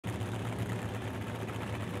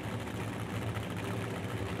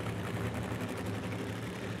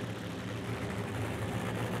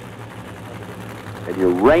and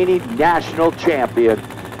your reigning national champion,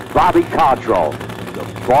 Bobby Cottrell. The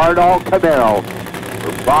Barnall Camaro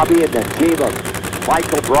for Bobby and the team of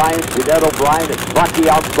Michael Bryan, Jeanette O'Brien, and Bucky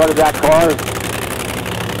out in front of that car.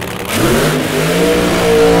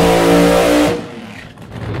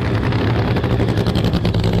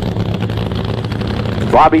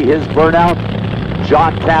 Bobby, his burnout.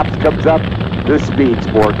 John Capps comes up, the Speed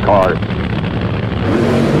Sport car.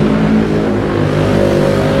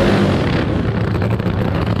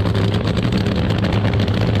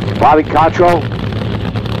 Bobby Cottrell,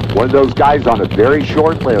 one of those guys on a very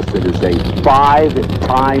short list that is a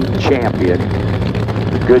 5-time champion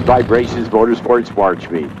of the Good Vibrations Motorsports March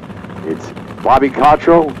Meet. It's Bobby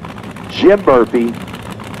Cottrell, Jim Murphy,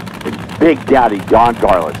 and Big Daddy Don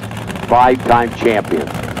Garland, 5-time champion.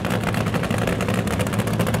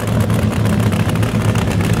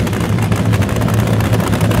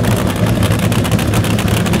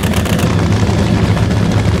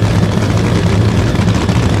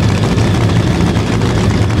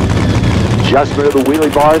 Adjustment of the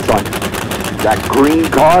wheelie bars on that green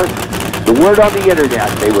car. The word on the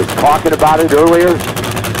internet, they was talking about it earlier.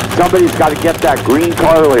 Somebody's got to get that green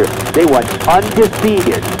car earlier. They went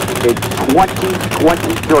undefeated in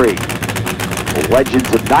 2023. The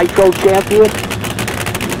Legends of Nitro champion,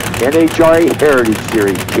 NHRA Heritage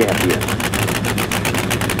Series champion.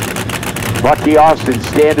 Bucky Austin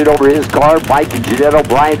standing over his car. Mike and Jeanette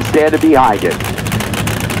O'Brien standing behind it.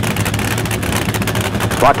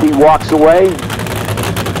 Bucky walks away,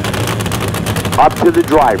 up to the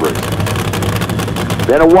drivers.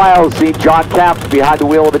 Been a while seeing John Capps behind the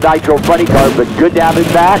wheel of a Nitro funny car, but good to have him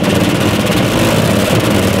back.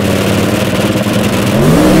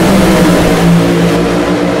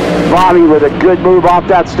 Bobby with a good move off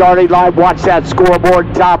that starting line. Watch that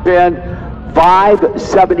scoreboard top end.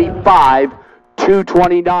 575,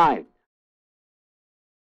 229.